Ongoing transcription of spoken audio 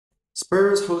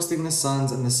Spurs hosting the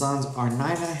Suns, and the Suns are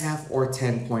 9.5 or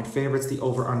 10-point favorites. The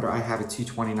over-under I have at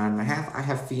 229.5. I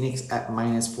have Phoenix at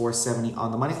minus 470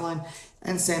 on the money line,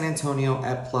 and San Antonio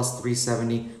at plus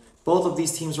 370. Both of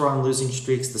these teams are on losing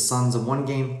streaks. The Suns a 1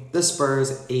 game, the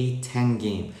Spurs a 10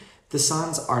 game. The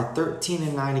Suns are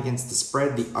 13-9 against the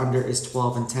spread. The under is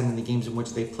 12-10 in the games in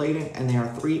which they played in, and they are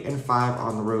 3-5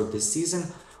 on the road this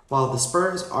season. While the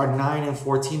Spurs are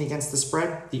 9-14 against the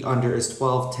spread, the under is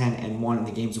 12-10-1 in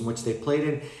the games in which they played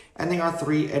in, and they are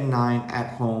 3-9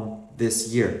 at home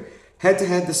this year.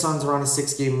 Head-to-head, the Suns are on a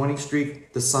 6-game winning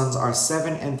streak. The Suns are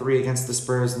 7-3 against the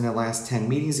Spurs in their last 10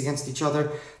 meetings against each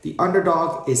other. The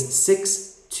underdog is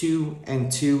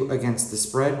 6-2-2 against the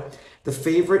spread. The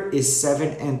favorite is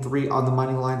 7-3 on the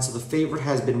money line, so the favorite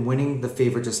has been winning. The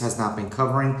favorite just has not been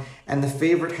covering, and the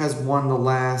favorite has won the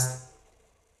last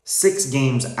 6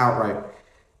 games outright.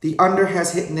 The under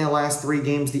has hit in their last 3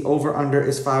 games. The over-under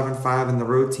is 5-5, and the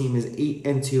road team is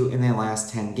 8-2 in their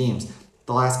last 10 games.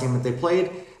 The last game that they played,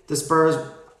 the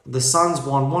Suns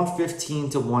won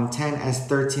 115-110 as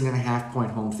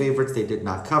 13.5-point home favorites. They did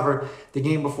not cover. The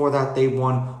game before that, they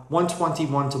won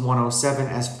 121-107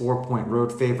 as 4-point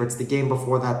road favorites. The game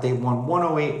before that, they won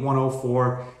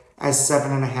 108-104 as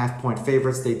 7.5-point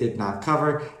favorites. They did not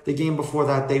cover. The game before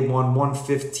that, they won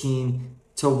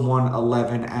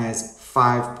 115-111 as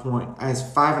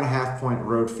 5.5-point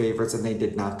road favorites, and they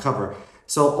did not cover.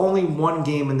 So only 1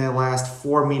 game in their last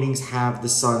 4 meetings have the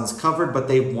Suns covered, but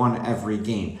they won every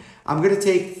game. I'm going to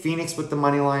take Phoenix with the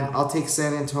money line. I'll take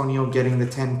San Antonio getting the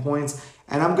 10 points,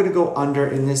 and I'm going to go under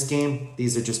in this game.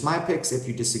 These are just my picks. If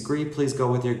you disagree, please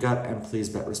go with your gut, and please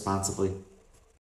bet responsibly.